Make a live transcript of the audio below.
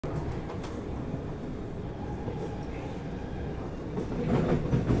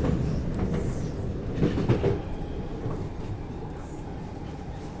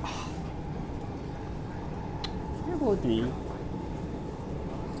Body.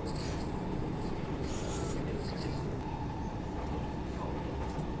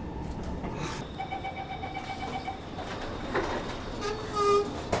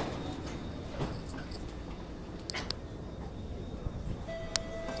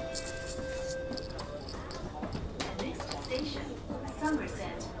 Next station,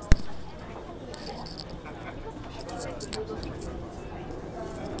 Somerset.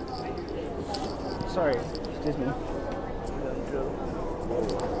 Sorry, excuse me.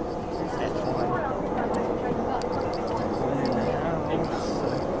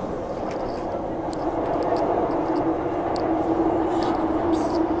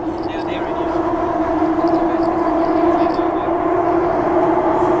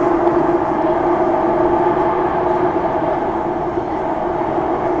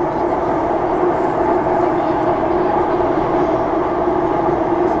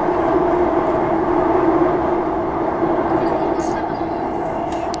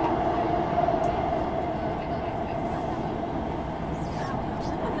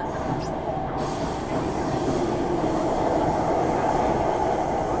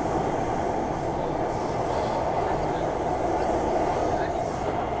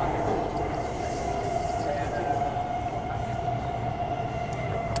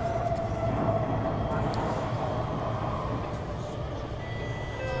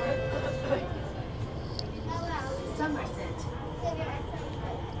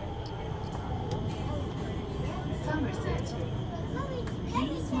 Somerset.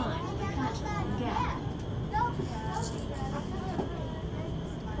 Please mind the platform gap.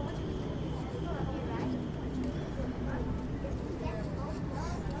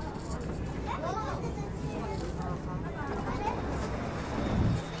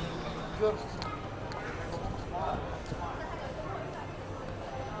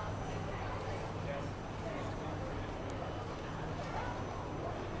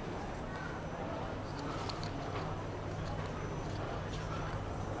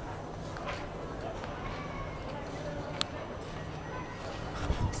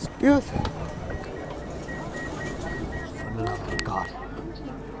 Yes. For the love of God.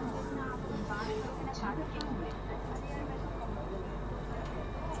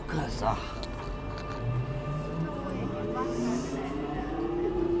 Because,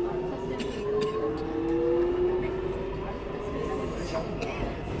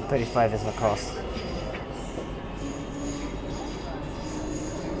 35 is the cost.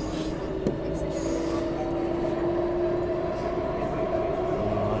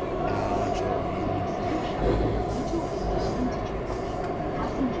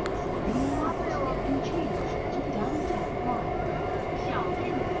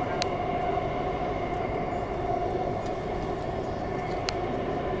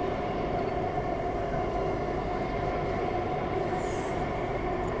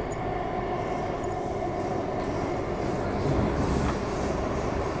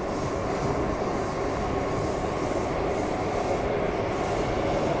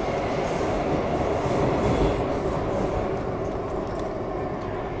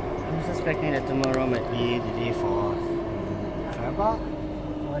 Expecting that tomorrow might be the day for Farabah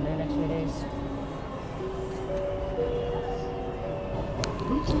or the next few days.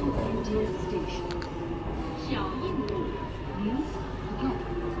 Station. 小印度 means go.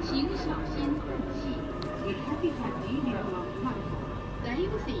 请小心空气. It has become medium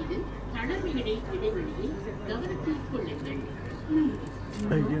தயவுசெய்து தளர்வுகளை இடைவெளியை கவனத்தில் கொள்ளுங்கள்.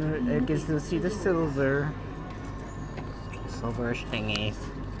 I can still see the silverish thingies.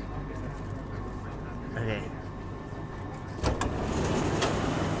 Okay.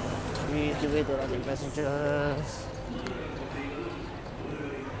 Please do it, other passengers.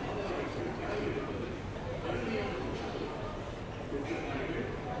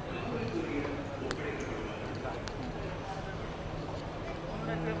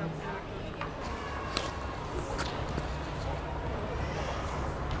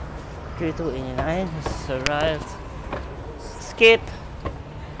 $3,289 has arrived. Skip!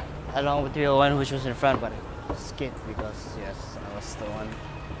 Along with 301, which was in front, but I skipped because, yes, I was the one.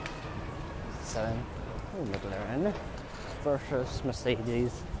 7 McLaren versus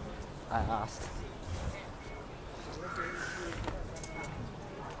Mercedes. I asked.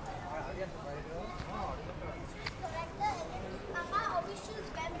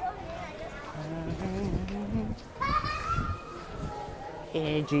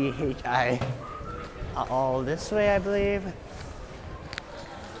 AGHI all this way, I believe.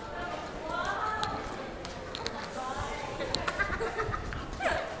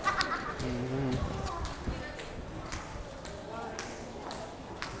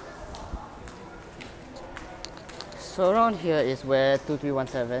 So around here is where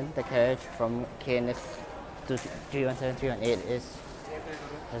 2317, the carriage from KNF 2317 318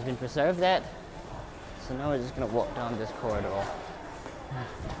 has been preserved at. So now we're just gonna walk down this corridor.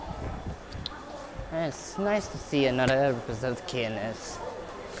 And it's nice to see another preserved KNS.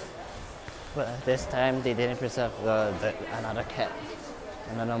 But this time they didn't preserve another cab,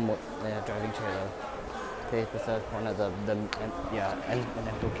 another driving trailer. They preserved one of the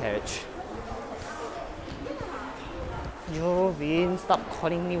M2 carriage. Jovin, stop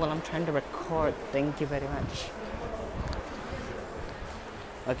calling me while I'm trying to record. Thank you very much.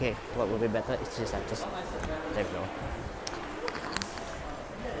 Okay, what would be better? It's just there we go.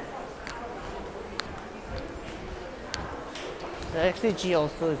 The XG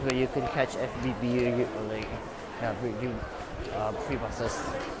also is where you can catch FBB free buses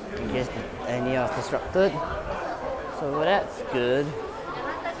in case any are disrupted. So that's good.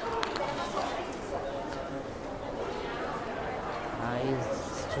 Nice,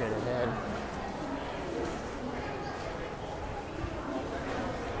 straight ahead.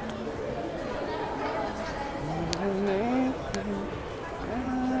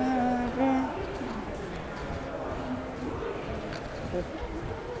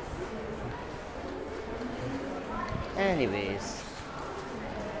 Anyways,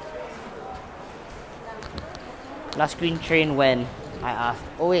 last green train when I asked,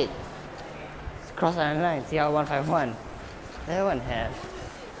 oh wait, it's Cross Island Line, CR151. That one has.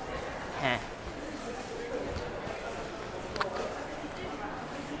 Huh.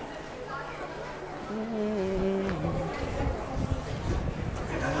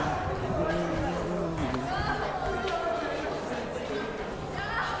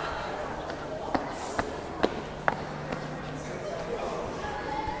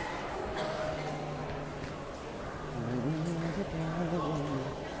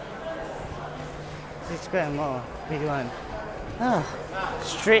 Square Mall, big one.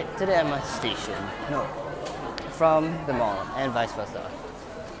 Straight to the MRT station. No, from the mall and vice versa.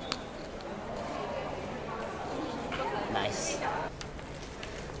 Nice.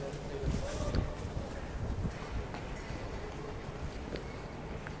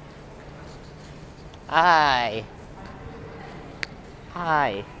 Hi.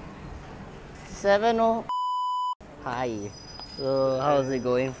 70. Hi. So how's it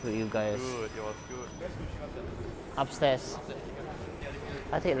going for you guys? Good, it was good. Upstairs.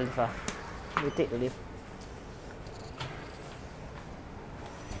 I take the lift. We take the lift.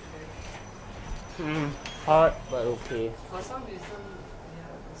 Hot but okay. For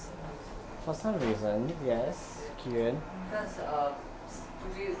some reason, yes, Kieran. Because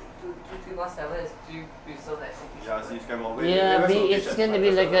 2317 is still preserved as CT. Yeah, so you can always. Yeah, it's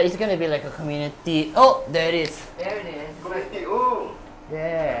gonna be like a community. Oh, there it is. There it is. Community, oh!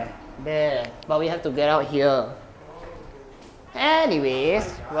 There. But we have to get out here. Anyways,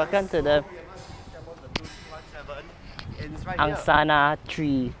 welcome to the Angsana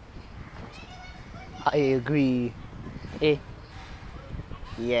tree. I agree.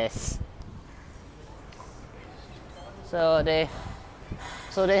 Yes. So they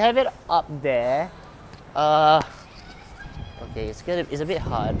have it up there. Okay, it's a bit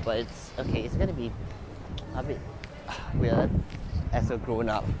hard, but it's okay. It's gonna be a bit weird as a grown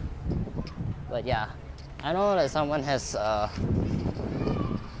up. But yeah, I know that someone has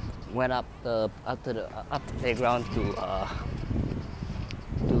went up the playground to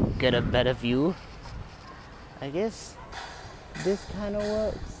get a better view. I guess this kind of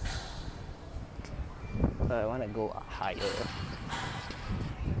works. But I want to go higher.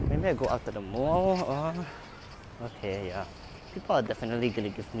 Maybe I go up to the mall. Okay, yeah. People are definitely gonna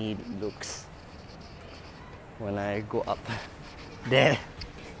give me looks when I go up there.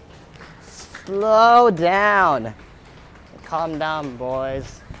 Slow down. Calm down,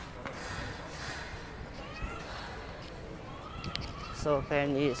 boys. So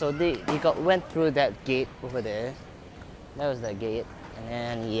apparently, they went through that gate over there. That was that gate, and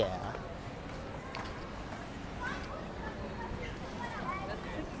then yeah.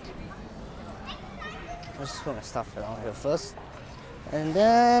 Let's just put my stuff around here first, and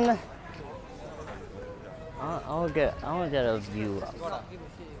then I want to get a view.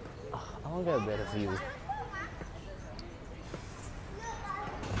 I want to get a better view.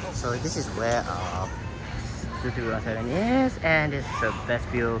 So this is where 2317 is, and it's the best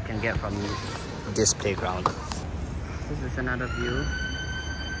view you can get from this playground. This is another view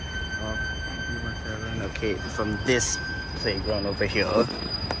of 2317. Okay, from this playground over here.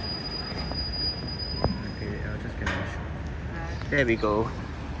 There we go.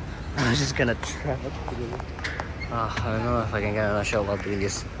 I'm just gonna travel through. I don't know if I can get another shot while doing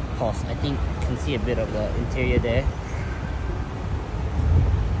this. Pause. I think you can see a bit of the interior there.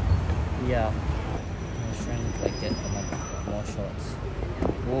 Yeah. I'm trying to like get more shots.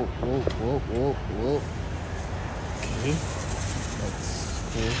 Whoa, whoa, whoa, whoa, whoa. Okay. That's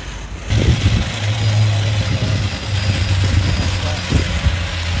cool.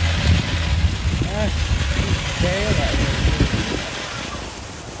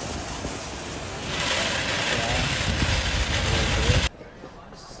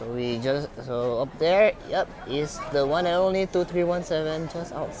 So up there, yep, is the one and only 2317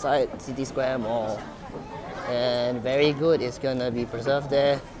 just outside City Square Mall. And very good, it's gonna be preserved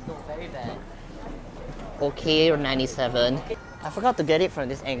there. Very bad. Okay, 97. I forgot to get it from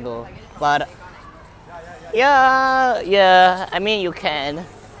this angle, but yeah, I mean you can.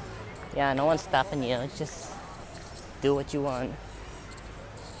 Yeah, no one's stopping you, just do what you want.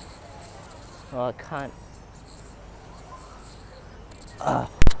 Oh, I can't.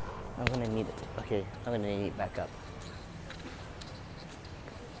 I'm gonna need it. Okay, I'm gonna need it back up.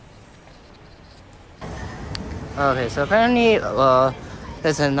 Okay, so apparently,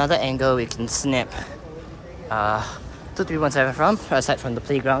 there's another angle we can snap 2317 from, aside from the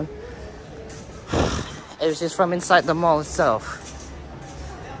playground. It's just from inside the mall itself.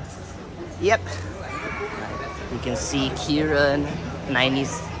 Yep. You can see Kieran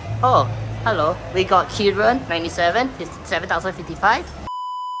 90s. Oh, hello. We got Kieran 97, 7055.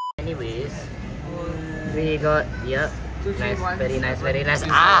 Anyways, we got, yep. Nice, very nice, very nice.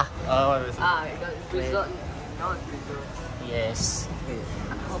 Ah! You got resort. Now it's resort. Yes.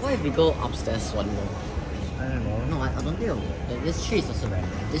 What if we go upstairs one more? I don't know. No, I don't think. This tree is also very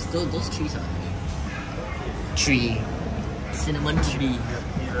nice. Those trees are Tree. cinnamon tree.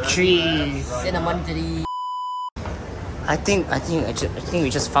 Tree. Cinnamon tree. I think we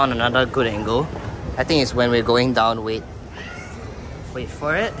just found another good angle. I think it's when we're going down. Wait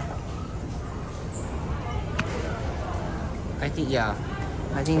for it. I think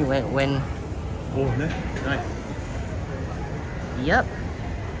when. Oh, nice. Yep.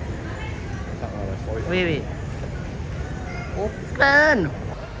 Wait. Open.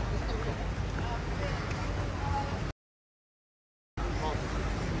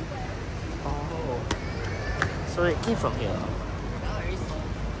 Oh. So it came from here.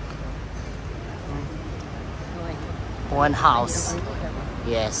 One house.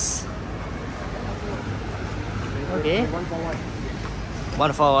 Yes. Okay.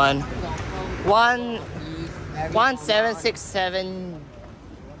 141. 1767.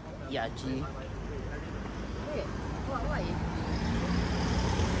 Yeah, G.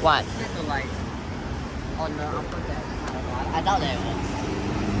 What? There's the light on the upper deck. I doubt that it was.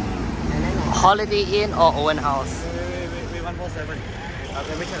 And then Holiday Inn or Owen House? Wait, 147.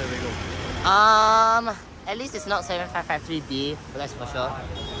 Let me check the window. At least it's not 7553B, that's for sure.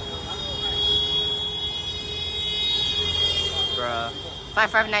 Bruh.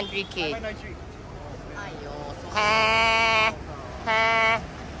 5593K. 593.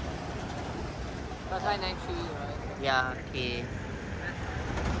 That's why 93, right? Yeah, okay.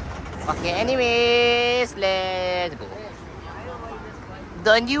 Okay, anyways, let's go.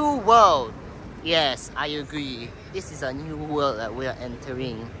 The new world. Yes, I agree. This is a new world that we are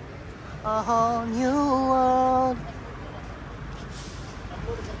entering. A whole new world.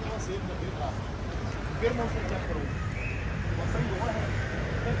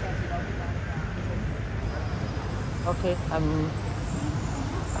 Okay,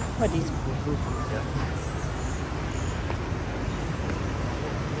 what is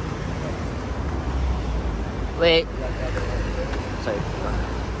Wait. Sorry.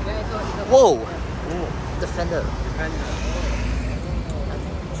 Whoa! The fender.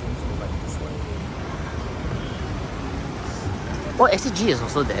 Oh, XG is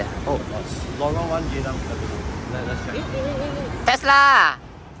also there. Oh, Long one, let's check. Tesla!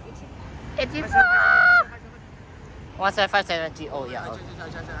 84! 1757G. Oh, yeah. Okay.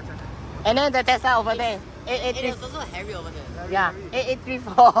 And then the Tesla over there. there's also a Harry over there. Yeah,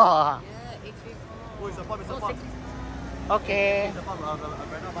 8834. Yeah, 834. Oh, it's support. Okay.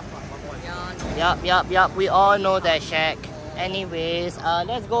 Yeah, Yup. We all know that shack. Anyways,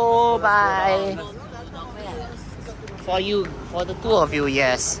 let's go. Bye. For the two of you,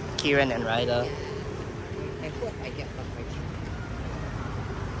 yes. Kieran and Ryder. I hope I get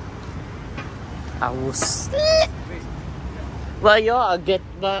 553. I will sleep. Well, you all get,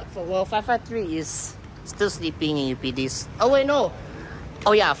 but 553 is still sleeping in UPDs. Oh wait, no.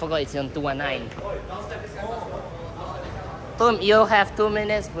 Oh yeah, I forgot it's on 219. You have 2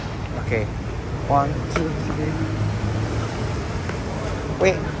 minutes. Okay. 1, 2, 3.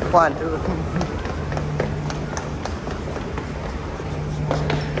 Wait, 1, 2.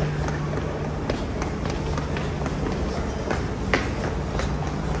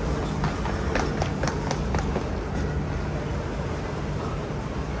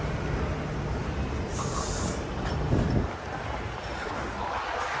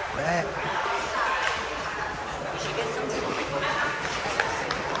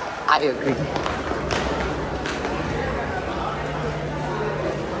 I agree.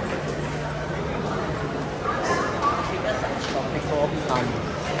 Tropical palm.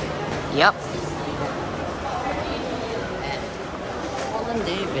 Yep.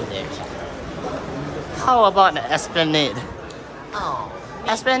 Hollanday Village. How about the Esplanade? Oh.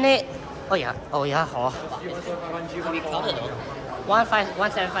 Esplanade. Oh yeah. Oh yeah. Oh. We crowded though.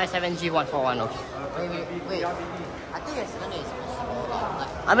 1757G141. Okay. Wait. I think Esplanade is possible. Like,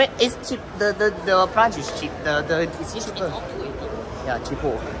 I mean, it's cheap. The branch is cheap. It's it's cheaper. all 280. Yeah,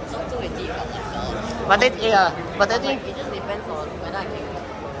 cheaper. It's all 280, but like But it yeah. But I like, think it just depends on whether I can.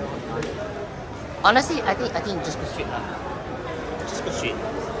 honestly, I think just go straight lah. Just go straight.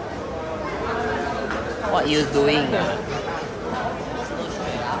 What you doing? Just go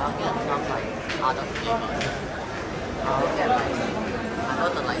straight. I'll get some like other flavors. I'll get like I go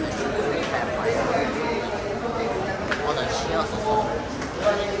to like the chili pepper or the cheers or something.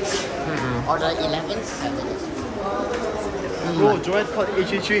 Or the 11-7. Bro, Joanne called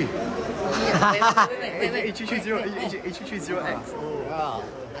 833. Wait. 833X. Bro,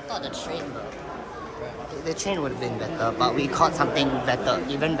 I thought the train. The train would have been better, but we caught something better,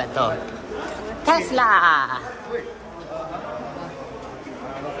 even better. Tesla!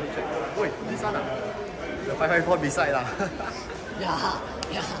 Wait, this one the 554 beside lah. Yeah.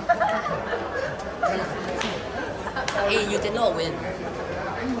 Hey, you did not win.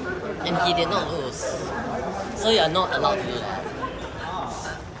 And he did not lose. So you are not allowed to do that.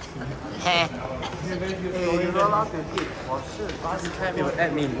 Heh. 你说拉水地，我是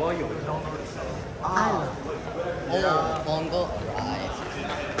admin，我有交。Ah. Oh, Bongo arrived.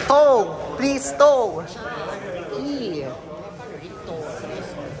 Tow! Please tow!